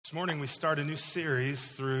This morning we start a new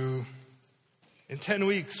series in 10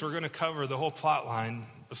 weeks, we're going to cover the whole plot line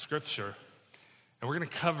of Scripture. And we're going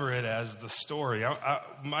to cover it as the story.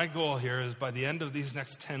 My goal here is by the end of these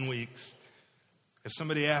next 10 weeks, if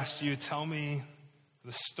somebody asked you, tell me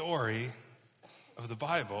the story of the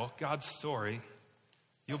Bible, God's story,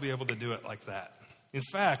 you'll be able to do it like that. In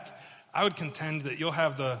fact, I would contend that you'll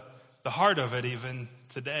have the heart of it even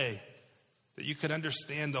today, that you could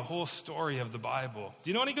understand the whole story of the Bible. Do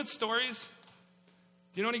you know any good stories?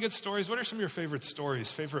 Do you know any good stories? What are some of your favorite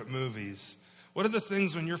stories, favorite movies? What are the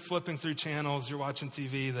things when you're flipping through channels, you're watching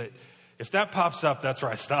TV, that if that pops up, that's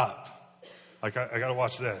where I stop? Like, I got to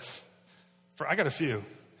watch this. I got a few.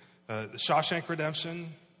 The Shawshank Redemption.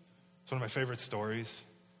 It's one of my favorite stories.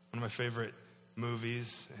 One of my favorite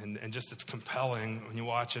movies. And just it's compelling when you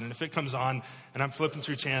watch it. And if it comes on and I'm flipping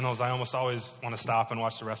through channels, I almost always want to stop and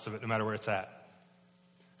watch the rest of it no matter where it's at.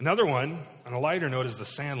 Another one, on a lighter note, is The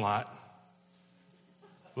Sandlot.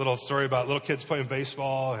 Little story about little kids playing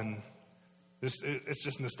baseball, and it's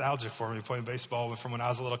just nostalgic for me, playing baseball from when I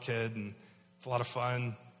was a little kid, and it's a lot of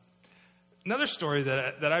fun. Another story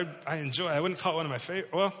that I enjoy, I wouldn't call it one of my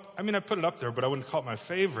favorite, well, I mean, I put it up there, but I wouldn't call it my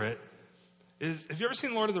favorite, is, have you ever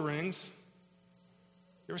seen Lord of the Rings?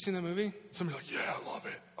 You ever seen that movie? Somebody's like, yeah, I love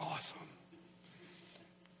it. Awesome.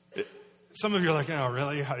 Some of you are like, oh,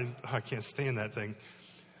 really? I can't stand that thing.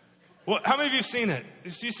 Well, how many of you have seen it?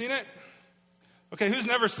 Have you seen it? Okay, who's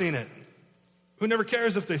never seen it? Who never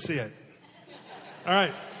cares if they see it? All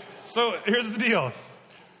right, so here's the deal.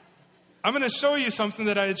 I'm going to show you something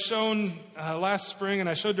that I had shown last spring, and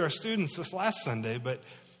I showed to our students this last Sunday. But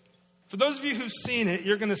for those of you who've seen it,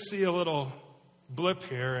 you're going to see a little blip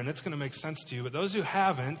here, and it's going to make sense to you. But those who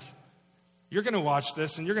haven't, you're going to watch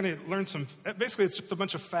this, and you're going to learn basically it's just a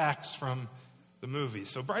bunch of facts from the movie.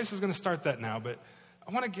 So Bryce is going to start that now, but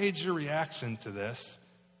I want to gauge your reaction to this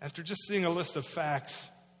after just seeing a list of facts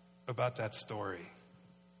about that story.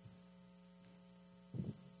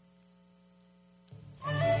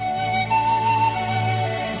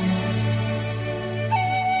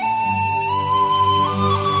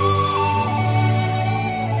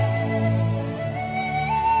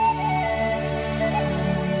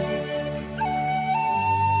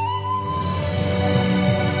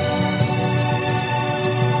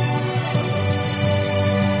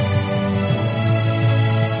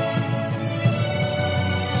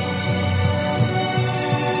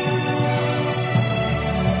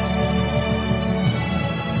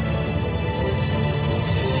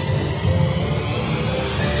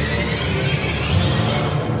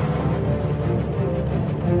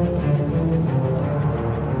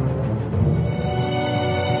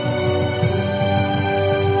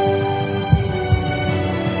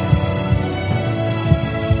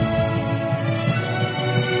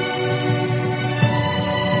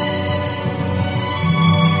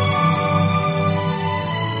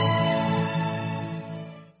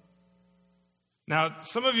 Now,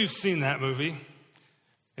 some of you have seen that movie,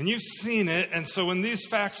 and you've seen it, and so when these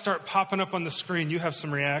facts start popping up on the screen, you have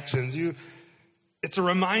some reactions. It's a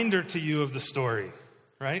reminder to you of the story,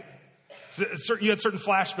 right? You had certain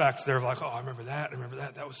flashbacks there of like, oh, I remember that,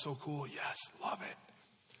 that was so cool, yes, love it.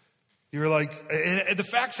 You were like, the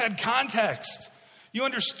facts had context. You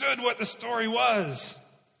understood what the story was.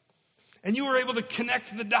 And you were able to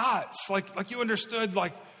connect the dots, like you understood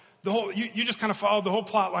like the whole, you just kind of followed the whole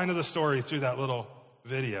plot line of the story through that little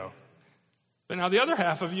video. But now the other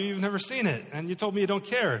half of you've never seen it, and you told me you don't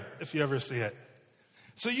care if you ever see it.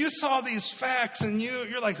 So you saw these facts, and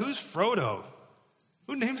you're like, who's Frodo?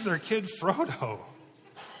 Who names their kid Frodo?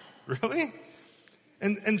 Really?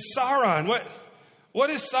 And Sauron,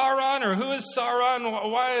 what is Sauron, or who is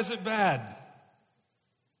Sauron? Why is it bad?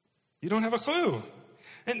 You don't have a clue.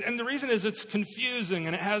 And the reason is it's confusing,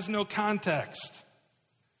 and it has no context.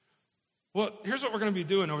 Well, here's what we're going to be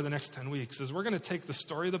doing over the next 10 weeks, is we're going to take the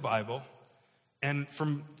story of the Bible, and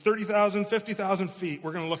from 30,000, 50,000 feet,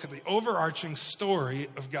 we're going to look at the overarching story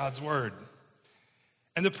of God's Word.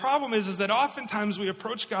 And the problem is that oftentimes we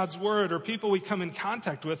approach God's Word, or people we come in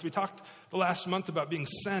contact with. We talked the last month about being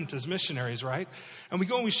sent as missionaries, right? And we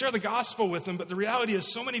go and we share the gospel with them, but the reality is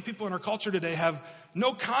so many people in our culture today have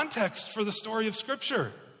no context for the story of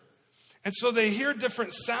Scripture. And so they hear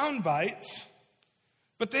different sound bites,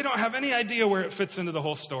 but they don't have any idea where it fits into the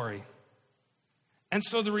whole story. And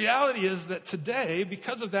so the reality is that today,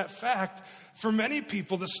 because of that fact, for many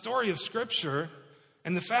people, the story of Scripture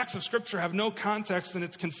and the facts of Scripture have no context, and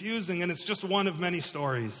it's confusing, and it's just one of many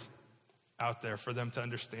stories out there for them to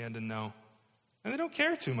understand and know. And they don't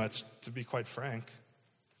care too much, to be quite frank.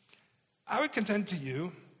 I would contend to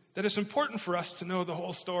you that it's important for us to know the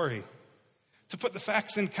whole story, to put the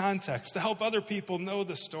facts in context, to help other people know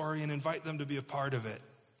the story and invite them to be a part of it.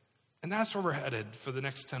 And that's where we're headed for the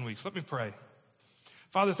next 10 weeks. Let me pray.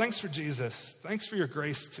 Father, thanks for Jesus. Thanks for your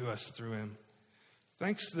grace to us through him.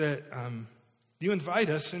 Thanks that you invite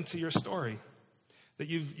us into your story, that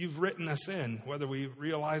you've written us in, whether we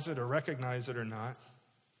realize it or recognize it or not.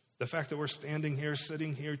 The fact that we're standing here,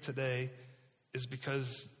 sitting here today, is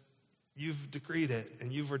because you've decreed it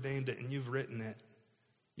and you've ordained it and you've written it.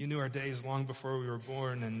 You knew our days long before we were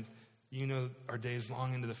born, and you know our days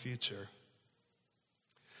long into the future.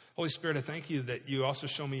 Holy Spirit, I thank you that you also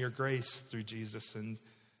show me your grace through Jesus, and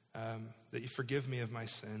that you forgive me of my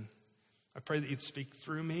sin. I pray that you'd speak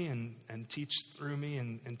through me and teach through me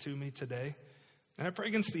and to me today. And I pray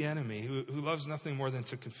against the enemy who loves nothing more than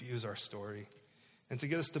to confuse our story and to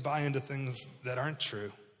get us to buy into things that aren't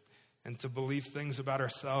true and to believe things about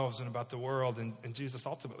ourselves and about the world and Jesus,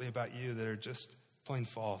 ultimately about you, that are just plain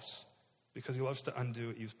false, because he loves to undo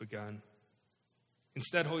what you've begun.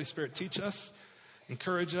 Instead, Holy Spirit, teach us,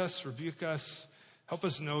 encourage us, rebuke us, help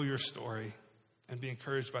us know your story and be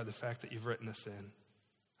encouraged by the fact that you've written us in.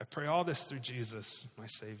 I pray all this through Jesus, my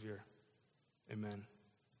Savior. Amen.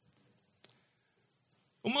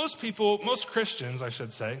 Well, most Christians, I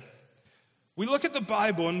should say, we look at the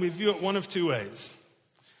Bible and we view it one of two ways.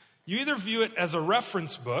 You either view it as a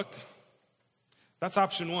reference book. That's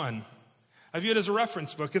option one. I view it as a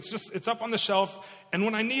reference book. It's up on the shelf, and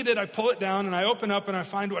when I need it, I pull it down and I open up and I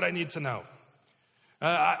find what I need to know.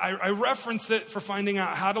 I reference it for finding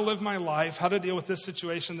out how to live my life, how to deal with this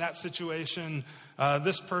situation, that situation,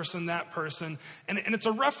 this person, that person. And it's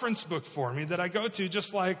a reference book for me that I go to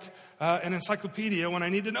just like an encyclopedia when I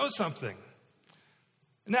need to know something.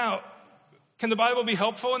 Now, can the Bible be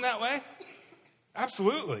helpful in that way?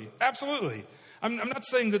 Absolutely. Absolutely. I'm not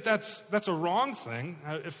saying that that's a wrong thing.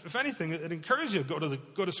 If anything, it encourages you to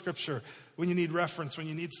go to Scripture when you need reference, when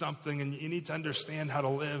you need something, and you need to understand how to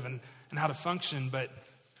live and how to function. But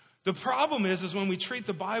the problem is when we treat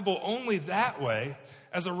the Bible only that way,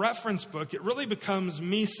 as a reference book, it really becomes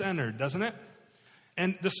me-centered, doesn't it?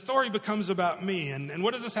 And the story becomes about me. And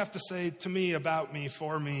what does this have to say to me, about me,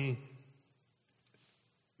 for me?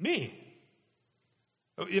 Me.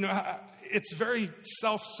 You know, it's very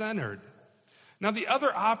self-centered. Now, the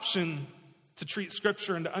other option to treat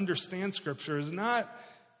Scripture and to understand Scripture is not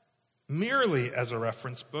merely as a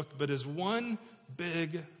reference book, but as one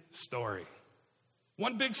big story.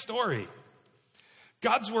 One big story.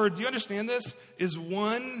 God's Word, do you understand this? Is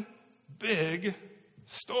one big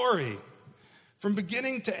story. From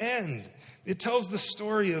beginning to end. It tells the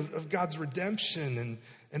story of God's redemption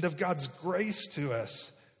and of God's grace to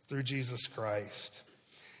us through Jesus Christ.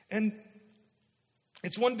 And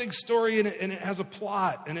it's one big story, and it has a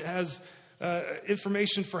plot, and it has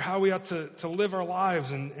information for how we ought to live our lives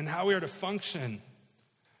and how we are to function.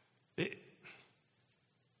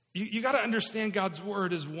 You got to understand God's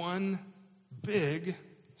Word as one big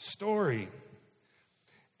story.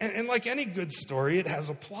 And like any good story, it has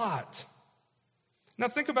a plot. Now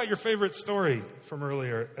think about your favorite story from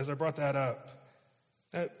earlier as I brought that up.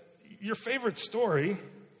 Your favorite story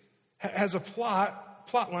has a plot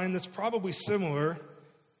line that's probably similar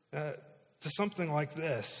to something like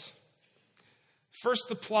this. First,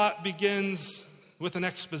 the plot begins with an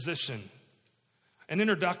exposition, an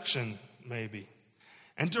introduction, maybe.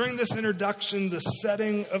 And during this introduction, the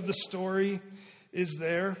setting of the story is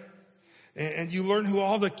there. And you learn who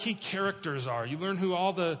all the key characters are. You learn who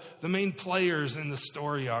all the main players in the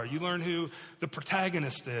story are. You learn who the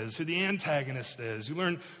protagonist is, who the antagonist is. You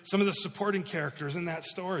learn some of the supporting characters in that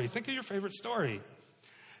story. Think of your favorite story.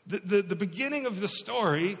 The beginning of the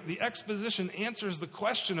story, the exposition, answers the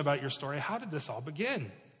question about your story. How did this all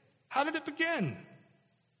begin? How did it begin?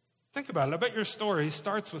 Think about it. I bet your story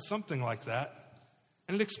starts with something like that.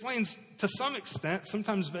 And it explains to some extent,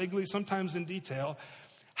 sometimes vaguely, sometimes in detail,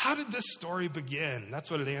 how did this story begin? That's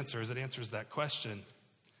what it answers. It answers that question.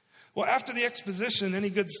 Well, after the exposition, any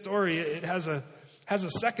good story, it has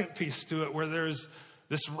a second piece to it where there's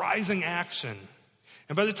this rising action.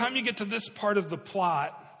 And by the time you get to this part of the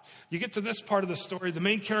plot, you get to this part of the story, the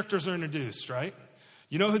main characters are introduced, right?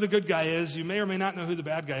 You know who the good guy is. You may or may not know who the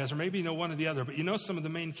bad guy is, or maybe you know one or the other, but you know some of the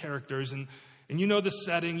main characters, and you know the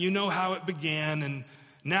setting, you know how it began, and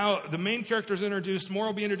now the main character is introduced, more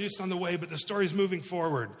will be introduced on the way, but the story's moving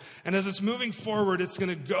forward. And as it's moving forward, it's going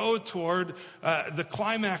to go toward the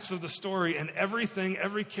climax of the story, and everything,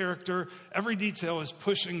 every character, every detail is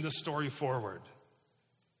pushing the story forward.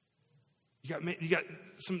 You got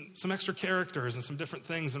some extra characters and some different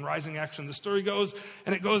things and rising action. The story goes,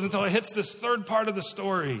 and it goes until it hits this third part of the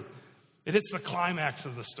story. It hits the climax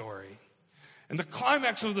of the story. And the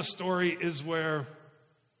climax of the story is where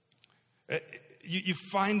you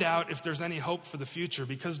find out if there's any hope for the future,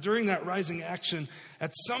 because during that rising action,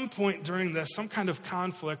 at some point during this, some kind of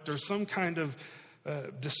conflict or some kind of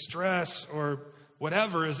distress or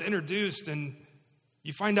whatever is introduced, and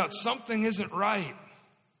you find out something isn't right.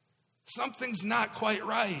 Something's not quite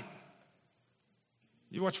right.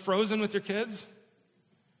 You watch Frozen with your kids?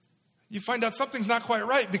 You find out something's not quite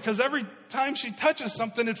right because every time she touches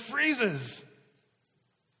something, it freezes.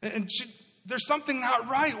 And there's something not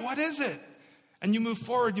right. What is it? And you move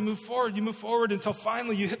forward until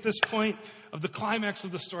finally you hit this point of the climax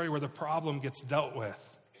of the story where the problem gets dealt with.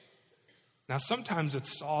 Now, sometimes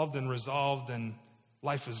it's solved and resolved and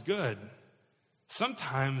life is good.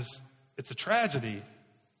 Sometimes it's a tragedy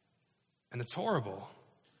and it's horrible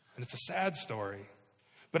and it's a sad story.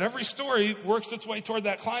 But every story works its way toward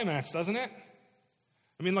that climax, doesn't it?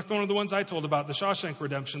 I mean, like one of the ones I told about, the Shawshank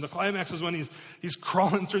Redemption. The climax is when he's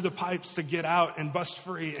crawling through the pipes to get out and bust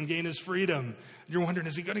free and gain his freedom. You're wondering,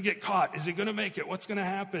 is he going to get caught? Is he going to make it? What's going to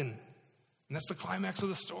happen? And that's the climax of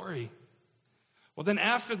the story. Well, then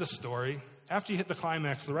after the story, after you hit the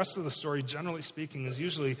climax, the rest of the story, generally speaking, is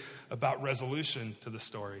usually about resolution to the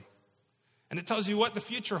story. And it tells you what the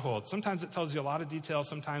future holds. Sometimes it tells you a lot of detail.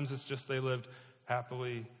 Sometimes it's just they lived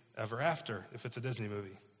happily ever after, if it's a Disney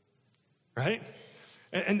movie. Right?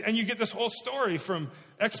 And you get this whole story from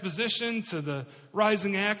exposition to the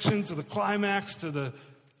rising action to the climax to the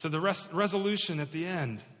resolution at the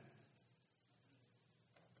end.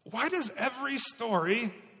 Why does every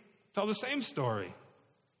story tell the same story?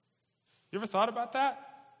 You ever thought about that?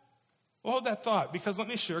 Well, hold that thought, because let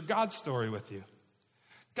me share God's story with you.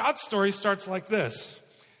 God's story starts like this.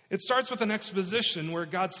 It starts with an exposition where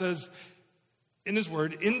God says in his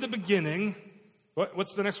word, in the beginning,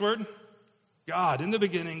 what's the next word? God. In the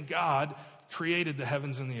beginning, God created the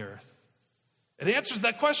heavens and the earth. It answers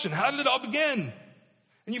that question. How did it all begin?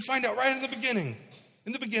 And you find out right in the beginning.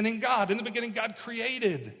 In the beginning, God. In the beginning, God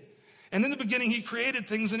created. And in the beginning, he created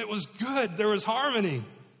things and it was good. There was harmony.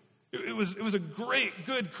 It was a great,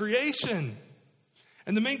 good creation.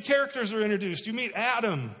 And the main characters are introduced. You meet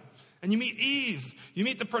Adam and you meet Eve. You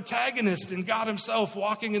meet the protagonist and God himself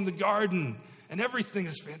walking in the garden. And everything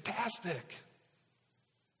is fantastic.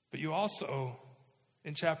 But you also,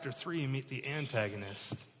 in chapter 3, meet the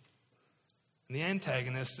antagonist. And the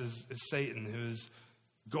antagonist is Satan, whose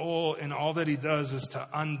goal in all that he does is to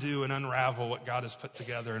undo and unravel what God has put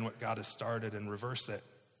together and what God has started and reverse it.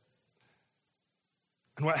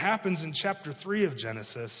 And what happens in chapter 3 of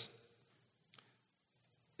Genesis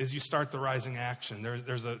is you start the rising action.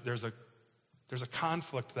 There's a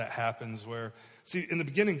conflict that happens where, see, in the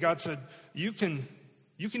beginning, God said, you can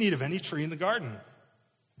eat of any tree in the garden.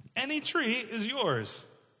 Any tree is yours,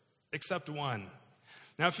 except one.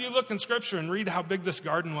 Now, if you look in Scripture and read how big this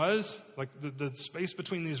garden was, like the space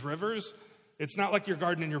between these rivers, it's not like your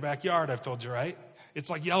garden in your backyard, I've told you, right? It's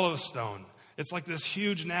like Yellowstone. It's like this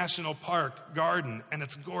huge national park garden, and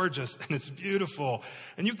it's gorgeous, and it's beautiful.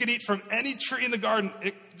 And you can eat from any tree in the garden,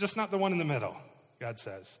 just not the one in the middle, God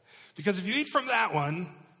says. Because if you eat from that one,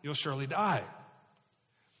 you'll surely die.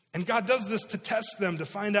 And God does this to test them, to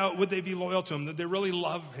find out would they be loyal to him, that they really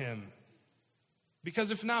love him.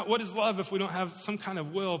 Because if not, what is love if we don't have some kind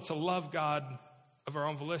of will to love God of our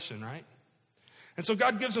own volition, right? And so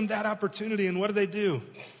God gives them that opportunity, and what do?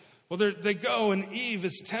 Well, they go, and Eve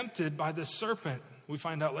is tempted by this serpent. We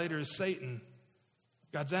find out later is Satan,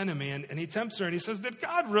 God's enemy, and he tempts her, and he says, did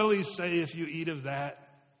God really say if you eat of that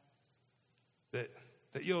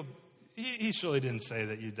you'll... He surely didn't say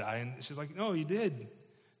that you die. And she's like, no, he did.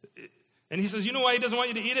 And he says, you know why he doesn't want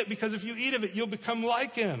you to eat it? Because if you eat of it, you'll become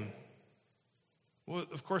like him. Well,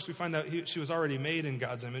 of course, we find out she was already made in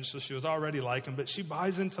God's image, so she was already like him. But she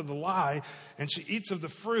buys into the lie, and she eats of the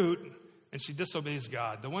fruit, and she disobeys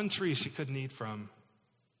God. The one tree she couldn't eat from.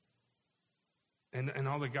 And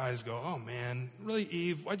all the guys go, oh, man, really,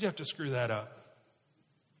 Eve? Why'd you have to screw that up?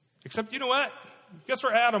 Except, you know what? Guess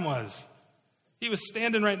where Adam was? He was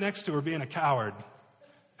standing right next to her being a coward.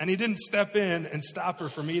 And he didn't step in and stop her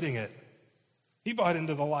from eating it. He bought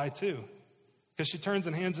into the lie too. Because she turns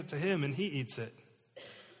and hands it to him and he eats it.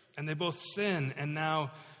 And they both sin. And now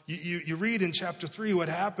you read in chapter 3 what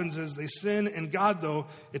happens is they sin. And God, though,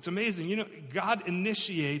 it's amazing. You know, God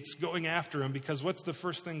initiates going after him, because what's the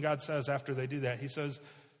first thing God says after they do that? He says,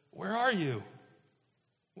 where are you?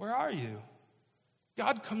 Where are you?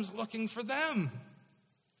 God comes looking for them.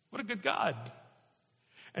 What a good God.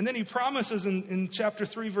 And then he promises in chapter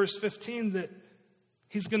 3, verse 15, that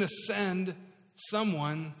he's going to send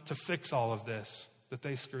someone to fix all of this that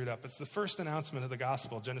they screwed up. It's the first announcement of the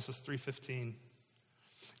gospel, Genesis 3:15.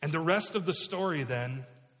 And the rest of the story then,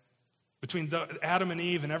 between Adam and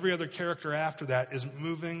Eve and every other character after that, is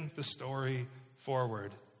moving the story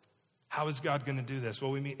forward. How is God going to do this?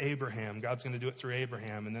 Well, we meet Abraham. God's going to do it through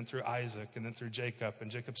Abraham, and then through Isaac, and then through Jacob,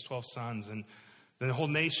 and Jacob's 12 sons, and then the whole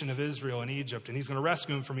nation of Israel and Egypt. And he's going to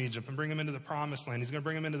rescue them from Egypt and bring them into the promised land. He's going to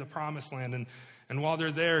bring them into the promised land, and while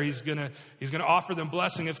they're there, he's going to offer them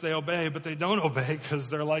blessing if they obey, but they don't obey because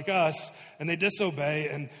they're like us, and they disobey.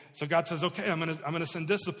 And so God says, okay, I'm going to send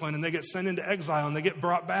discipline, and they get sent into exile, and they get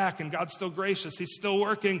brought back, and God's still gracious. He's still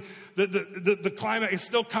working. The climate is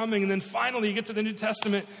still coming, and then finally you get to the New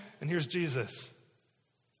Testament, and here's Jesus.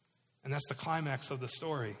 And that's the climax of the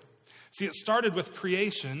story. See, it started with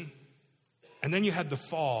creation, and then you had the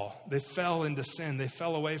fall. They fell into sin. They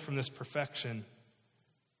fell away from this perfection.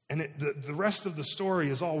 And the rest of the story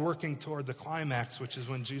is all working toward the climax, which is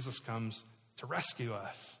when Jesus comes to rescue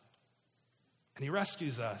us. And he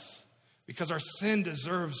rescues us because our sin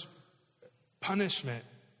deserves punishment.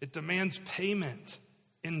 It demands payment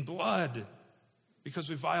in blood because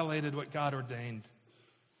we violated what God ordained.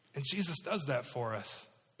 And Jesus does that for us,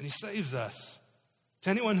 and he saves us. To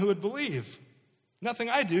anyone who would believe. Nothing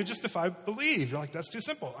I do, just if I believe. You're like, that's too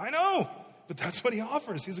simple. I know, but that's what he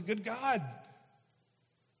offers. He's a good God.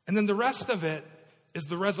 And then the rest of it is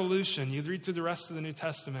the resolution. You read through the rest of the New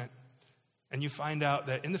Testament, and you find out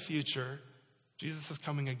that in the future, Jesus is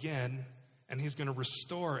coming again, and he's going to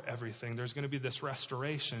restore everything. There's going to be this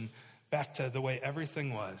restoration back to the way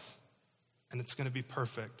everything was, and it's going to be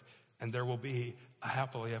perfect, and there will be a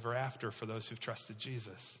happily ever after for those who've trusted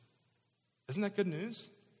Jesus. Isn't that good news?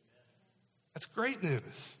 That's great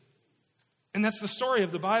news. And that's the story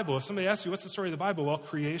of the Bible. If somebody asks you, what's the story of the Bible? Well,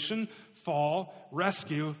 creation, fall,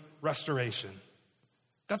 rescue, restoration.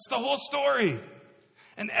 That's the whole story.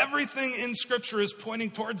 And everything in Scripture is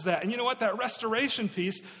pointing towards that. And you know what? That restoration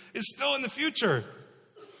piece is still in the future.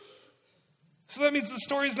 So that means the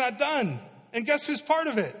story's not done. And guess who's part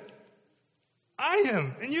of it? I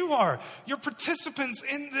am, and you are. You're participants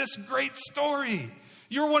in this great story.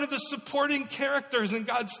 You're one of the supporting characters in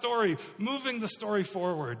God's story, moving the story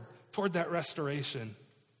forward toward that restoration.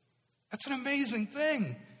 That's an amazing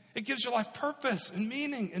thing. It gives your life purpose and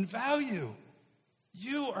meaning and value.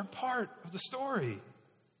 You are part of the story.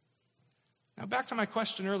 Now back to my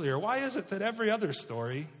question earlier. Why is it that every other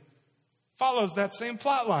story follows that same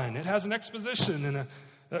plot line? It has an exposition and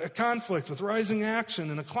a conflict with rising action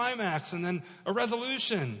and a climax and then a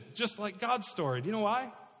resolution, just like God's story. Do you know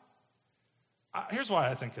why? Here's why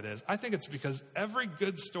I think it is. I think it's because every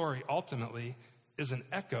good story ultimately is an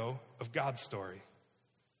echo of God's story.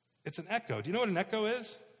 It's an echo. Do you know what an echo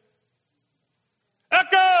is?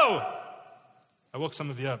 Echo! I woke some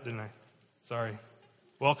of you up, didn't I? Sorry.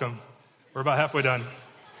 Welcome. We're about halfway done.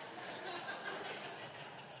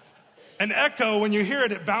 An echo, when you hear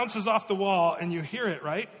it, it bounces off the wall and you hear it,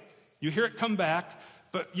 right? You hear it come back,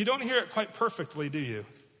 but you don't hear it quite perfectly, do you?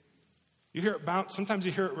 You hear it bounce. Sometimes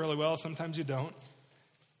you hear it really well, sometimes you don't.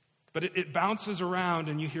 But it bounces around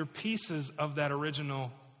and you hear pieces of that original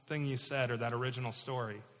thing you said or that original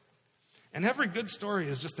story. And every good story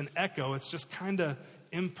is just an echo. It's just kind of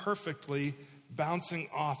imperfectly bouncing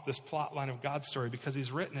off this plot line of God's story because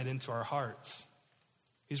he's written it into our hearts.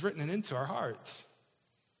 He's written it into our hearts.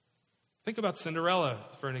 Think about Cinderella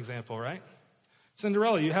for an example, right?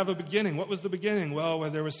 Cinderella, you have a beginning. What was the beginning? Well, where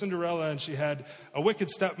there was Cinderella and she had a wicked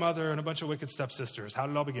stepmother and a bunch of wicked stepsisters. How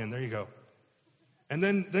did it all begin? There you go. And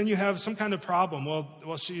then you have some kind of problem.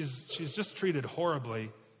 Well, she's just treated horribly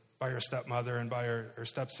by her stepmother and by her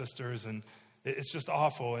stepsisters, and it's just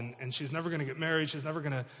awful. And she's never going to get married. She's never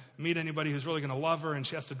going to meet anybody who's really going to love her, and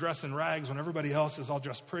she has to dress in rags when everybody else is all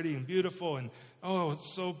dressed pretty and beautiful. And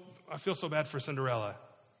I feel so bad for Cinderella,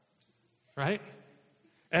 right?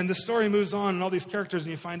 And the story moves on, and all these characters,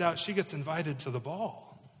 and you find out she gets invited to the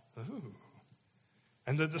ball. Ooh.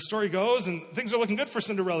 And the story goes, and things are looking good for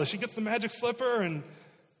Cinderella. She gets the magic slipper, and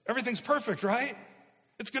everything's perfect, right?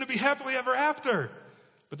 It's going to be happily ever after.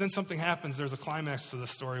 But then something happens. There's a climax to the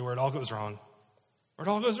story where it all goes wrong.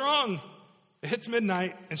 It hits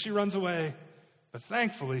midnight, and she runs away. But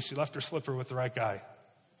thankfully, she left her slipper with the right guy.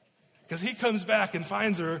 Because he comes back and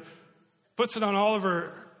finds her, puts it on all of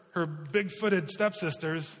her big-footed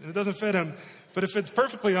stepsisters, and it doesn't fit him, but it fits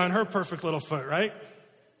perfectly on her perfect little foot, right?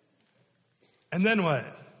 And then what?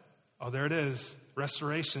 Oh, there it is.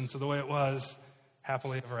 Restoration to the way it was,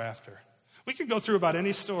 happily ever after. We could go through about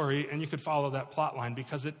any story, and you could follow that plot line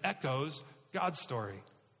because it echoes God's story.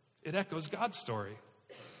 It echoes God's story.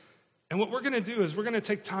 And what we're going to do is we're going to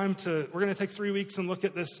take 3 weeks and look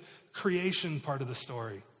at this creation part of the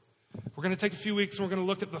story. We're going to take a few weeks and we're going to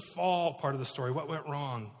look at the fall part of the story, what went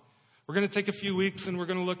wrong. We're We're going to take a few weeks and we're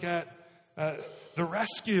going to look at the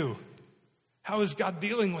rescue. How is God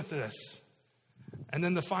dealing with this? And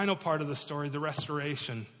then the final part of the story, the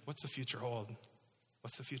restoration. What's the future hold?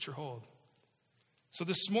 What's the future hold? So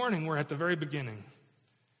this morning, we're at the very beginning.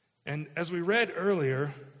 And as we read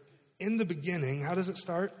earlier, in the beginning, how does it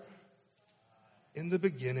start? In the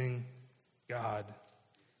beginning, God.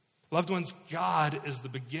 Loved ones, God is the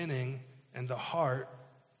beginning and the heart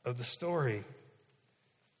of the story.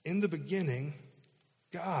 In the beginning,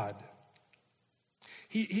 God.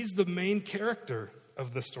 He's the main character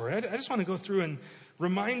of the story. I just want to go through and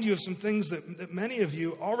remind you of some things that many of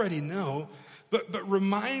you already know, but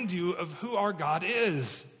remind you of who our God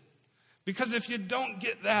is. Because if you don't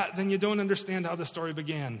get that, then you don't understand how the story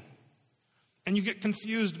began. And you get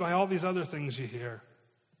confused by all these other things you hear.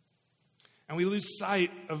 And we lose sight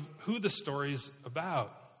of who the story's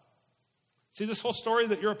about. See, this whole story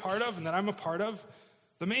that you're a part of and that I'm a part of,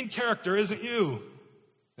 the main character isn't you.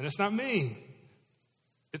 And it's not me.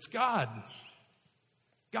 It's God.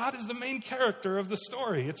 God is the main character of the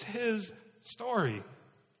story. It's his story.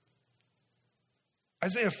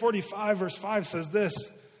 Isaiah 45 verse 5 says this.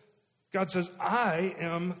 God says, I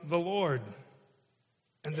am the Lord,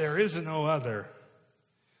 and there is no other.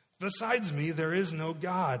 Besides me, there is no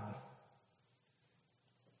God.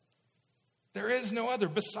 There is no other.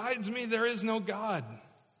 Besides me, there is no God.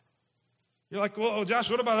 You're like, well,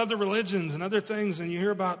 Josh, what about other religions and other things? And you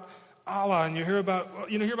hear about Allah, and you hear about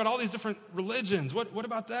all these different religions. What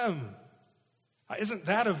about them? Isn't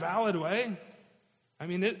that a valid way? I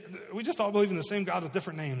mean, we just all believe in the same God with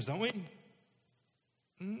different names, don't we?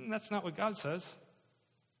 That's not what God says.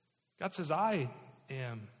 God says, I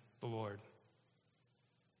am the Lord.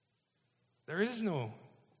 There is no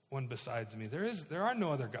one besides me. There are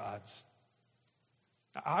no other gods.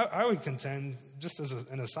 I would contend, just as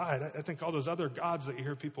an aside, I think all those other gods that you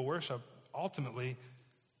hear people worship, ultimately,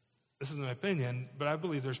 this is my opinion, but I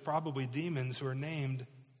believe there's probably demons who are named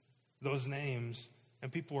those names,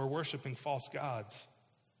 and people are worshiping false gods.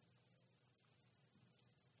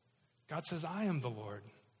 God says, I am the Lord.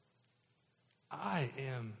 I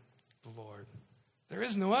am the Lord. There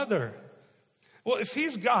is no other. Well, if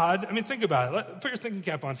he's God, I mean, think about it. Put your thinking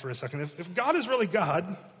cap on for a second. If God is really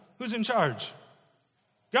God, who's in charge?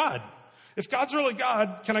 God. If God's really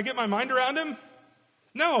God, can I get my mind around him?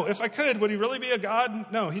 No. If I could, would he really be a God?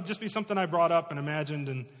 No, he'd just be something I brought up and imagined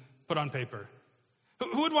and put on paper.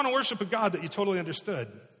 Who would want to worship a God that you totally understood?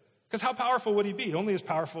 Because how powerful would he be? Only as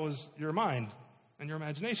powerful as your mind and your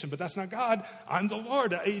imagination. But that's not God. I'm the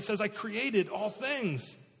Lord. He says, I created all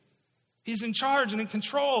things. He's in charge and in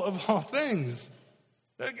control of all things.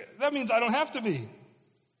 That means I don't have to be.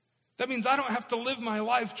 That means I don't have to live my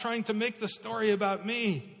life trying to make the story about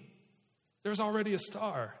me. There's already a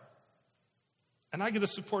star. And I get a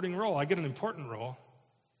supporting role. I get an important role.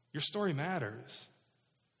 Your story matters.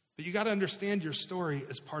 But you got to understand your story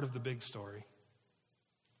as part of the big story.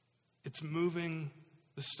 It's moving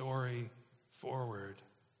the story forward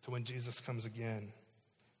to when Jesus comes again.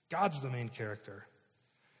 God's the main character.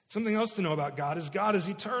 Something else to know about God is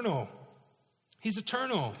eternal. He's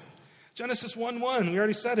eternal. Genesis 1:1, we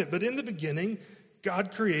already said it, but in the beginning,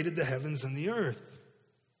 God created the heavens and the earth.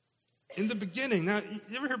 In the beginning. Now,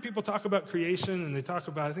 you ever hear people talk about creation, and they talk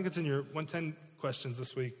about, I think it's in your 110 questions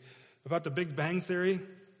this week, about the Big Bang Theory?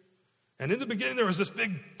 And in the beginning, there was this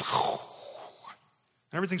big, and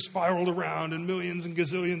everything spiraled around in millions and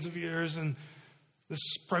gazillions of years, and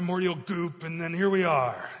this primordial goop, and then here we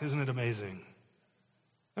are. Isn't it amazing?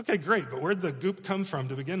 Okay, great, but where'd the goop come from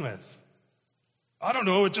to begin with? I don't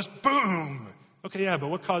know, it just boom. Okay, yeah, but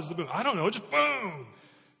what caused the boom? I don't know, it just boom.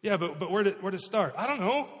 Yeah, but where did it start? I don't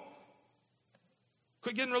know.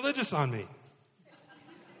 Quit getting religious on me.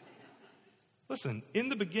 Listen, in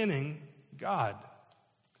the beginning, God.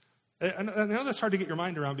 And I know that's hard to get your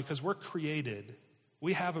mind around because we're created.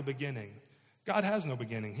 We have a beginning. God has no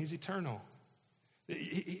beginning. He's eternal.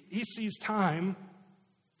 He sees time,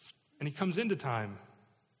 and he comes into time.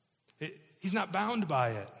 He's not bound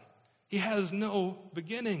by it. He has no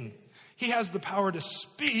beginning. He has the power to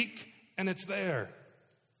speak, and it's there.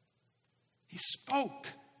 He spoke,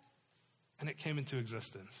 and it came into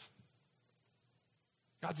existence.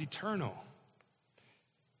 God's eternal.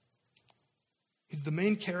 He's the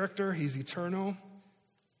main character. He's eternal.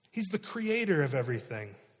 He's the creator of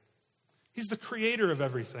everything. He's the creator of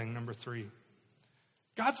everything, number 3.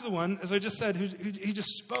 God's the one, as I just said, who he just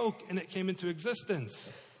spoke, and it came into existence.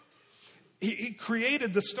 He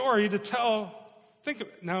created the story to tell.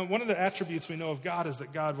 Now, one of the attributes we know of God is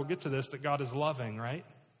that God, we'll get to this, that God is loving, right?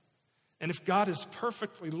 And if God is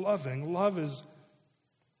perfectly loving, love is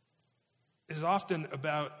is often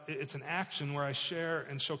about, it's an action where I share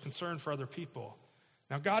and show concern for other people.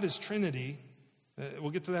 Now, God is Trinity.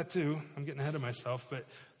 We'll get to that too. I'm getting ahead of myself. But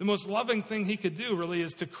the most loving thing he could do really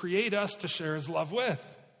is to create us to share his love with.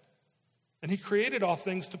 And he created all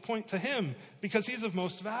things to point to him because he's of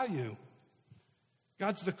most value.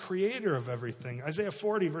 God's the creator of everything. Isaiah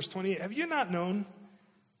 40, verse 28. Have you not known?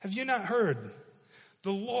 Have you not heard?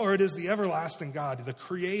 The Lord is the everlasting God, the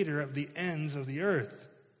creator of the ends of the earth.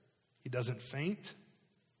 He doesn't faint.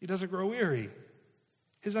 He doesn't grow weary.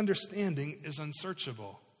 His understanding is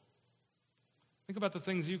unsearchable. Think about the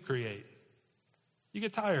things you create. You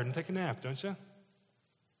get tired and take a nap, don't you?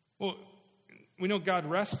 Well, we know God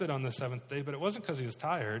rested on the seventh day, but it wasn't because he was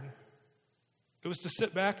tired. It was to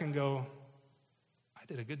sit back and go, I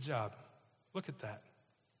did a good job. Look at that.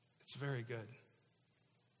 It's very good.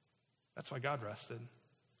 That's why God rested.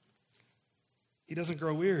 He doesn't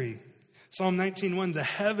grow weary. Psalm 19:1, the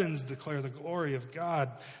heavens declare the glory of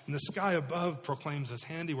God, and the sky above proclaims his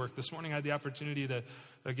handiwork. This morning I had the opportunity to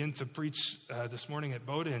preach this morning at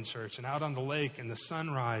Bowdoin Church and out on the lake and the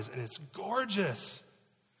sunrise, and it's gorgeous.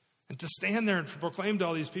 And to stand there and proclaim to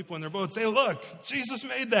all these people in their boats, say, look, Jesus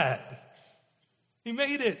made that. He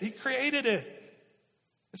made it. He created it.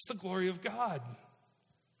 It's the glory of God.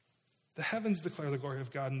 The heavens declare the glory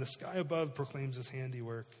of God, and the sky above proclaims his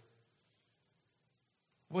handiwork.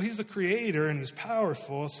 Well, he's the creator, and he's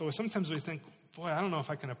powerful, so sometimes we think, boy, I don't know if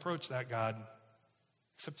I can approach that God.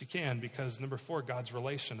 Except you can, because number 4, God's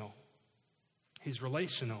relational. He's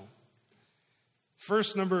relational.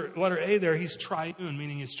 First, letter A there, he's triune,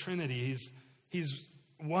 meaning he's Trinity. He's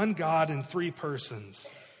one God in 3 persons.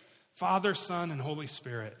 Father, Son, and Holy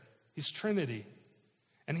Spirit. He's Trinity.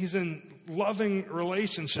 And he's in loving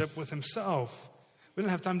relationship with himself. We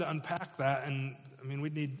don't have time to unpack that, and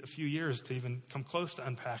we'd need a few years to even come close to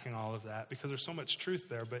unpacking all of that because there's so much truth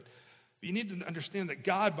there. But you need to understand that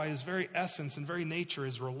God, by his very essence and very nature,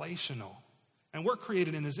 is relational. And we're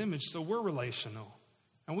created in his image, so we're relational.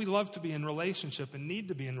 And we love to be in relationship and need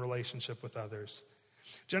to be in relationship with others.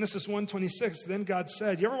 Genesis 1:26, then God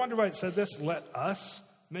said, you ever wonder why it said this? Let us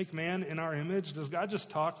make man in our image. Does God just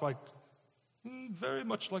talk like, very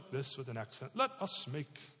much like this with an accent? Let us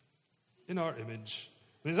make in our image.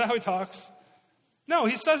 Is that how he talks? No,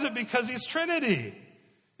 he says it because he's Trinity.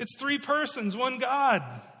 It's 3 persons, one God.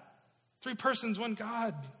 3 persons, one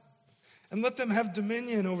God. And let them have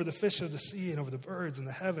dominion over the fish of the sea and over the birds and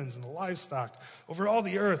the heavens and the livestock, over all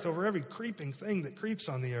the earth, over every creeping thing that creeps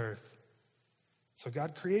on the earth. So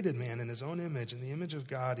God created man in his own image. In the image of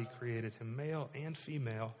God, he created him, male and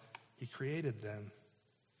female. He created them.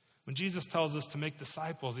 When Jesus tells us to make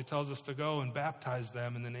disciples, he tells us to go and baptize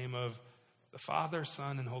them in the name of the Father,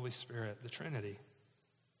 Son, and Holy Spirit, the Trinity.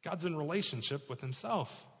 God's in relationship with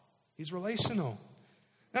himself. He's relational.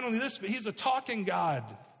 Not only this, but he's a talking God.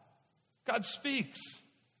 God speaks.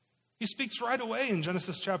 He speaks right away in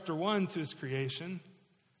Genesis chapter 1 to his creation.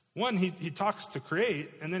 1, he talks to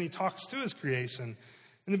create, and then he talks to his creation.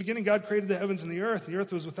 In the beginning, God created the heavens and the earth. The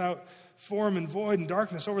earth was without form and void, and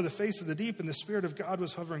darkness over the face of the deep, and the Spirit of God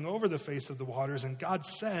was hovering over the face of the waters. And God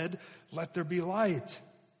said, let there be light.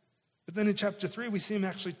 But then in chapter 3, we see him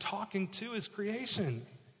actually talking to his creation,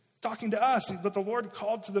 talking to us. But the Lord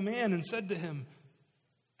called to the man and said to him,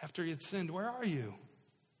 after he had sinned, where are you?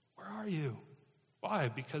 Where are you? Why?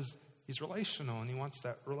 Because he's relational, and he wants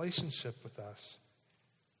that relationship with us.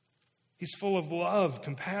 He's full of love,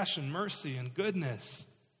 compassion, mercy, and goodness.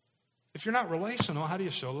 If you're not relational, how do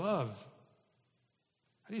you show love?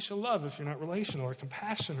 How do you show love if you're not relational, or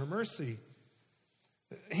compassion, or mercy?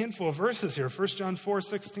 A handful of verses here. 1 John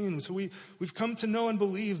 4:16. So we've come to know and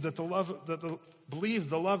believe the love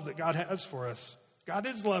that God has for us. God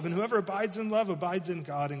is love, and whoever abides in love abides in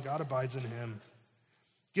God, and God abides in him.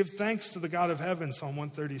 Give thanks to the God of heaven, Psalm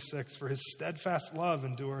 136, for his steadfast love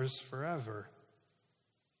endures forever.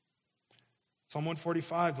 Psalm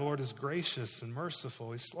 145, the Lord is gracious and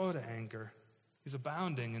merciful. He's slow to anger. He's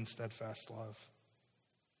abounding in steadfast love.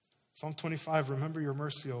 Psalm 25, remember your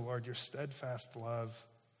mercy, O Lord, your steadfast love,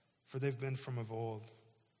 for they've been from of old.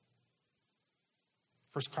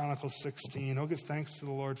 1 Chronicles 16, oh, give thanks to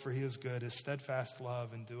the Lord, for he is good. His steadfast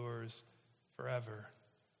love endures forever.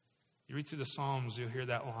 You read through the Psalms, you'll hear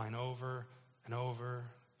that line over and over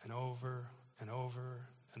and over and over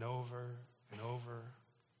and over and over.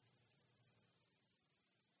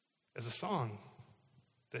 As a song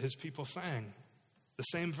that his people sang. The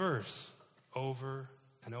same verse over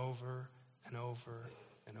and over and over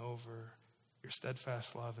and over. Your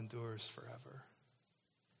steadfast love endures forever.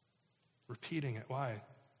 Repeating it. Why?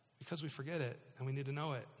 Because we forget it and we need to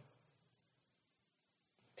know it.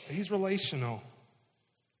 He's relational.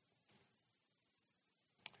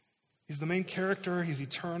 He's the main character. He's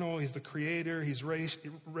eternal. He's the creator. He's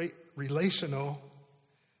relational.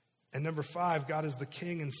 And number 5, God is the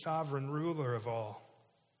king and sovereign ruler of all.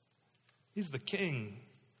 He's the king.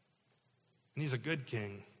 And he's a good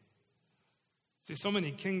king. See, so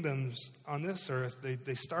many kingdoms on this earth,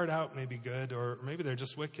 they start out maybe good, or maybe they're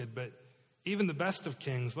just wicked, but even the best of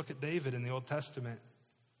kings, look at David in the Old Testament.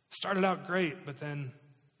 Started out great, but then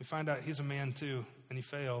we find out he's a man too, and he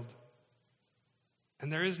failed.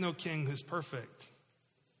 And there is no king who's perfect,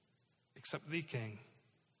 except the king,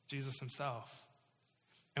 Jesus himself.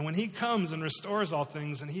 And when he comes and restores all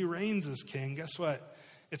things, and he reigns as king, guess what?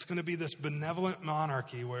 It's going to be this benevolent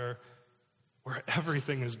monarchy where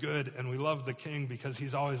everything is good, and we love the king because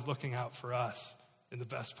he's always looking out for us in the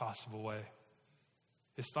best possible way.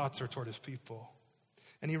 His thoughts are toward his people.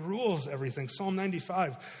 And he rules everything. Psalm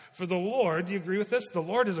 95, for the Lord, do you agree with this? The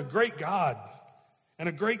Lord is a great God and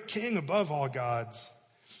a great king above all gods.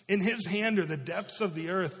 In his hand are the depths of the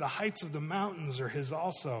earth. The heights of the mountains are his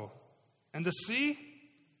also. And the sea,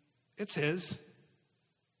 it's his.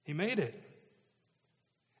 He made it.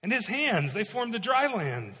 And his hands, they formed the dry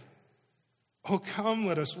land. Oh, come,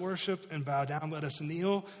 let us worship and bow down. Let us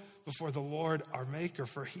kneel before the Lord our Maker,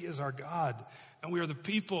 for he is our God. And we are the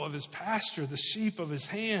people of his pasture, the sheep of his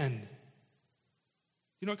hand.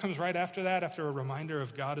 You know what comes right after that, after a reminder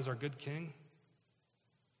of God as our good king?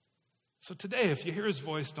 So today, if you hear his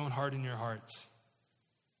voice, don't harden your hearts.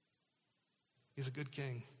 He's a good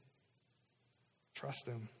king. Trust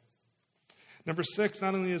him. Number 6,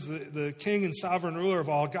 not only is the king and sovereign ruler of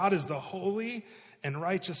all, God is the holy and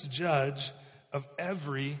righteous judge of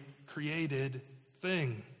every created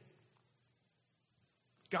thing.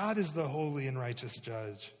 God is the holy and righteous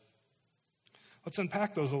judge. Let's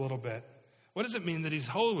unpack those a little bit. What does it mean that he's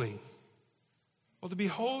holy? Well, to be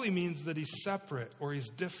holy means that he's separate or he's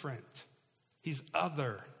different. He's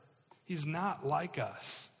other. He's not like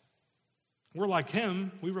us. We're like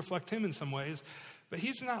him. We reflect him in some ways. But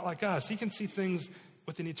he's not like us. He can see things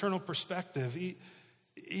with an eternal perspective.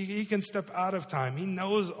 He can step out of time. He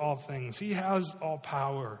knows all things. He has all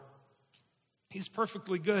power. He's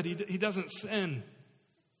perfectly good. He doesn't sin.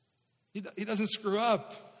 He doesn't screw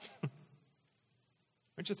up.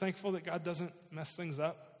 Aren't you thankful that God doesn't mess things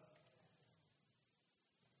up?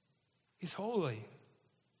 He's holy.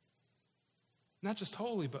 Not just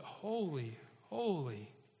holy, but holy, holy,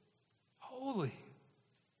 holy,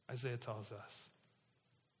 Isaiah tells us.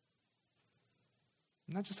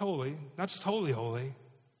 Not just holy, holy.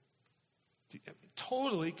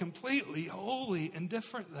 Totally, completely holy and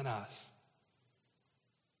different than us.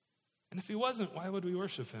 And if he wasn't, why would we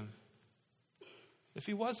worship him? If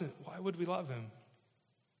he wasn't, why would we love him?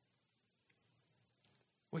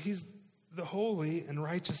 Well, he's the holy and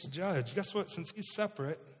righteous judge. Guess what? Since he's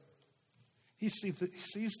separate, he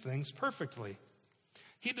sees things perfectly.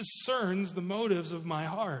 He discerns the motives of my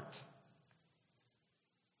heart.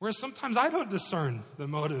 Whereas sometimes I don't discern the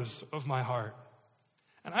motives of my heart.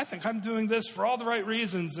 And I think I'm doing this for all the right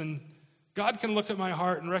reasons, and God can look at my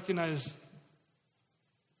heart and recognize,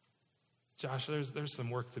 Josh, there's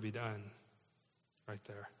some work to be done right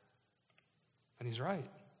there. And he's right.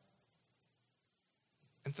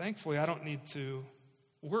 And thankfully, I don't need to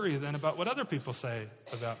worry then about what other people say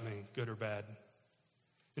about me, good or bad.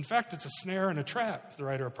 In fact, it's a snare and a trap, the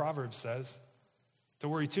writer of Proverbs says, to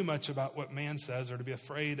worry too much about what man says or to be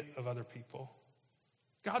afraid of other people.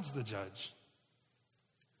 God's the judge.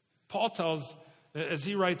 Paul tells, as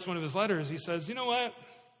he writes one of his letters, he says, you know what?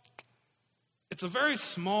 It's a very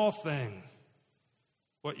small thing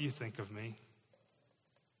what you think of me.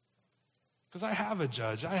 Because I have a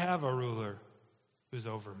judge. I have a ruler who's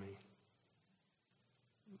over me.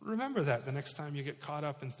 Remember that the next time you get caught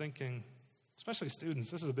up in thinking, especially students,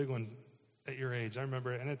 this is a big one at your age. I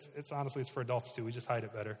remember it, and it's honestly, it's for adults too. We just hide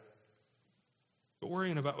it better. But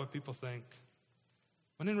worrying about what people think.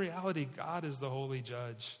 When in reality, God is the holy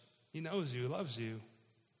judge. He knows you, loves you.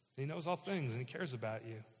 He knows all things, and he cares about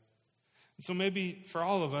you. And so maybe for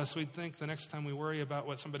all of us, we'd think the next time we worry about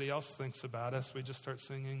what somebody else thinks about us, we just start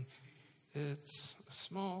singing, it's a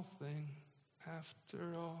small thing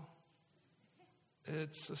after all.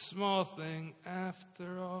 It's a small thing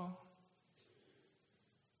after all.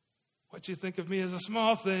 What you think of me is a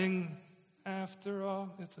small thing after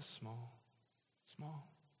all. It's a small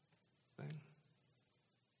thing.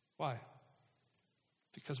 Why?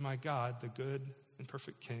 Because my God, the good and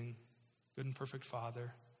perfect King, good and perfect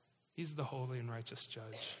Father, he's the holy and righteous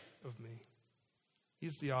judge of me.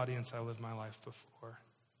 He's the audience I live my life before.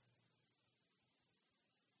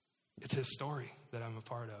 It's his story that I'm a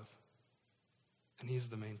part of. And he's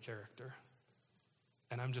the main character.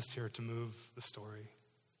 And I'm just here to move the story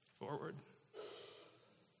forward.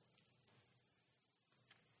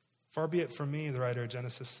 Far be it from me, the writer of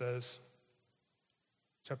Genesis says,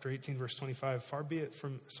 chapter 18, verse 25, far be it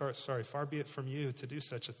from you to do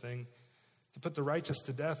such a thing, to put the righteous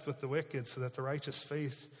to death with the wicked, so that the righteous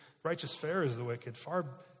fare as the wicked. Far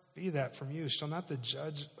be that from you. Shall not the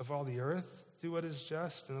judge of all the earth do what is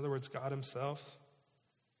just? In other words, God himself.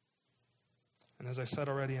 And as I said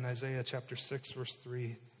already in Isaiah chapter 6, verse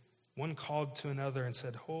 3, one called to another and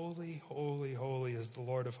said, holy, holy, holy is the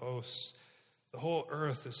Lord of hosts. The whole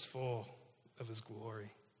earth is full of his glory.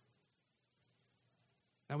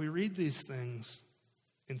 Now we read these things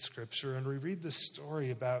in Scripture, and we read this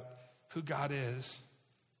story about who God is,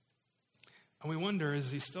 and we wonder, is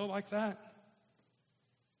he still like that?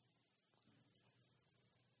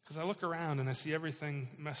 Because I look around and I see everything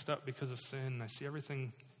messed up because of sin. I see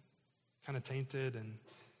everything kind of tainted, and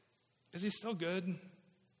is he still good?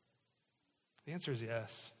 The answer is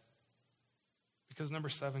yes. Because number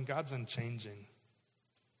 7, God's unchanging.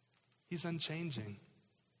 He's unchanging.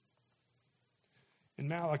 In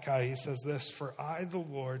Malachi, he says this, for I, the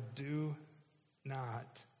Lord, do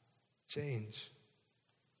not change.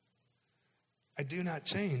 I do not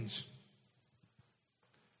change.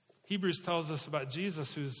 Hebrews tells us about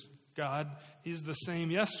Jesus, who's God. He's the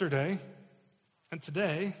same yesterday and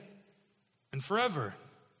today and forever.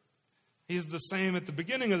 He's the same at the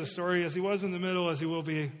beginning of the story as he was in the middle, as he will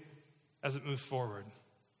be as it moves forward.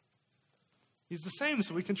 He's the same,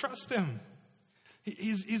 so we can trust him.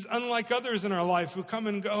 He's unlike others in our life who come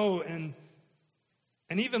and go, and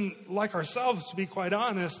even like ourselves, to be quite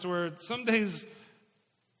honest, where some days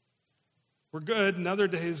we're good and other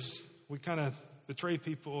days we kind of betray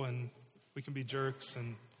people and we can be jerks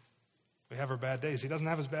and we have our bad days. He doesn't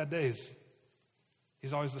have his bad days.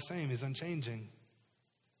 He's always the same. He's unchanging.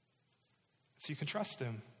 So you can trust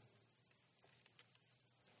him.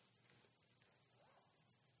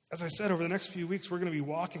 As I said, over the next few weeks, we're going to be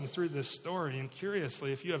walking through this story. And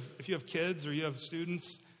curiously, if you have kids or you have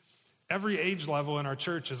students, every age level in our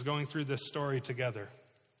church is going through this story together.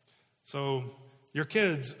 So your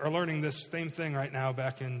kids are learning this same thing right now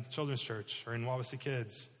back in Children's Church or in Wawasee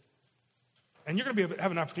Kids. And you're going to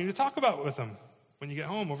have an opportunity to talk about it with them when you get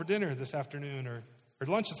home over dinner this afternoon or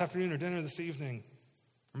lunch this afternoon or dinner this evening.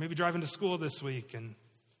 Or maybe driving to school this week. And,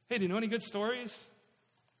 hey, do you know any good stories?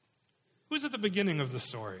 Who's at the beginning of the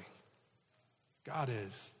story? God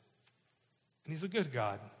is. And he's a good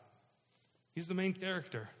God. He's the main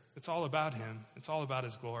character. It's all about him. It's all about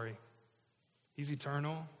his glory. He's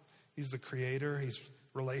eternal. He's the creator. He's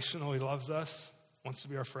relational. He loves us, wants to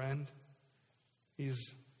be our friend.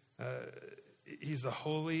 He's the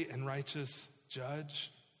holy and righteous judge.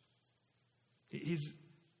 He's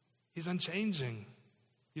unchanging.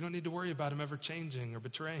 You don't need to worry about him ever changing or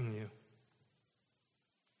betraying you.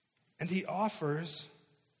 And he offers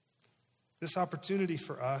this opportunity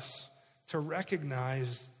for us to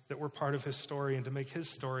recognize that we're part of his story and to make his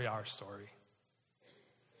story our story.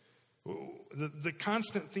 The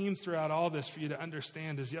constant theme throughout all this for you to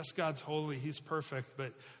understand is, yes, God's holy, he's perfect,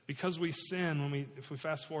 but because we sin, if we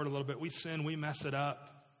fast forward a little bit, we sin, we mess it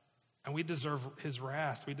up, and we deserve his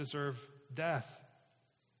wrath, we deserve death.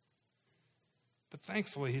 But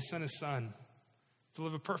thankfully, he sent his son to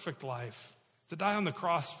live a perfect life, to die on the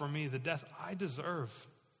cross for me, the death I deserve.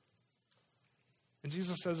 And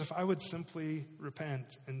Jesus says, if I would simply repent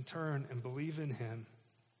and turn and believe in him,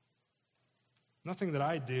 nothing that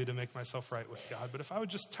I do to make myself right with God, but if I would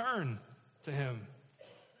just turn to him,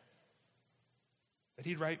 that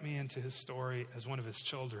he'd write me into his story as one of his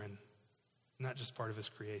children, not just part of his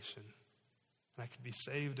creation. And I could be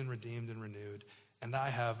saved and redeemed and renewed, and I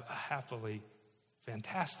have a happily,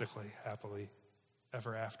 fantastically happily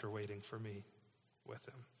ever after waiting for me with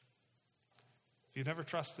him. If you've never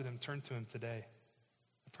trusted him, turn to him today.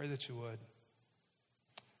 I pray that you would.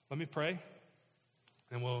 Let me pray,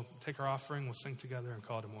 and we'll take our offering, we'll sing together and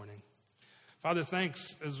call it a morning. Father,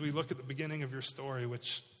 thanks as we look at the beginning of your story,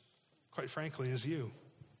 which, quite frankly, is you.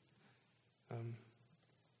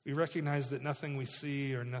 We recognize that nothing we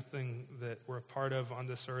see or nothing that we're a part of on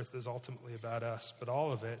this earth is ultimately about us, but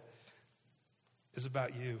all of it is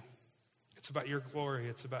about you. It's about your glory.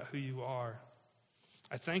 It's about who you are.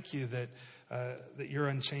 I thank you that you're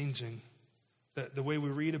unchanging, that the way we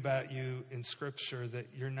read about you in Scripture, that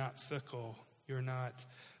you're not fickle, you're not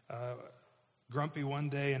grumpy one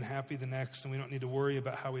day and happy the next, and we don't need to worry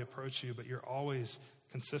about how we approach you, but you're always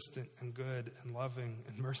consistent and good and loving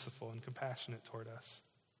and merciful and compassionate toward us.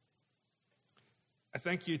 I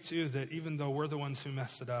thank you, too, that even though we're the ones who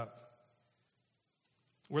messed it up,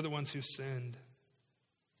 we're the ones who sinned,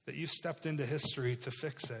 that you stepped into history to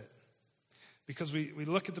fix it. Because we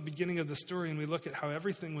look at the beginning of the story and we look at how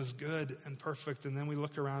everything was good and perfect, and then we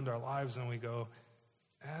look around our lives and we go,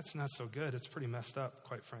 that's not so good. It's pretty messed up,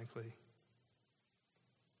 quite frankly.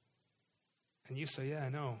 And you say, yeah, I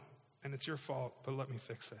know, and it's your fault, but let me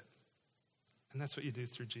fix it. And that's what you do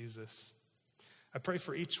through Jesus. I pray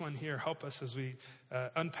for each one here. Help us as we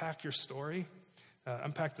unpack your story,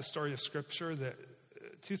 unpack the story of Scripture, that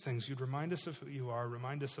two things. You'd remind us of who you are,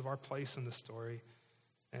 remind us of our place in the story.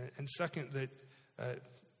 And second, that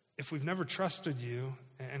if we've never trusted you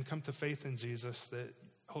and come to faith in Jesus, that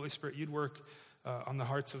Holy Spirit, you'd work on the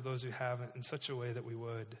hearts of those who haven't in such a way that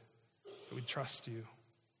we'd trust you,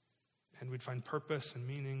 and we'd find purpose and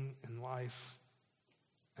meaning in life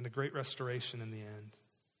and a great restoration in the end.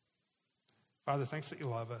 Father, thanks that you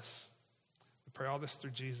love us. We pray all this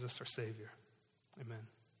through Jesus, our Savior.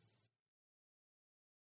 Amen.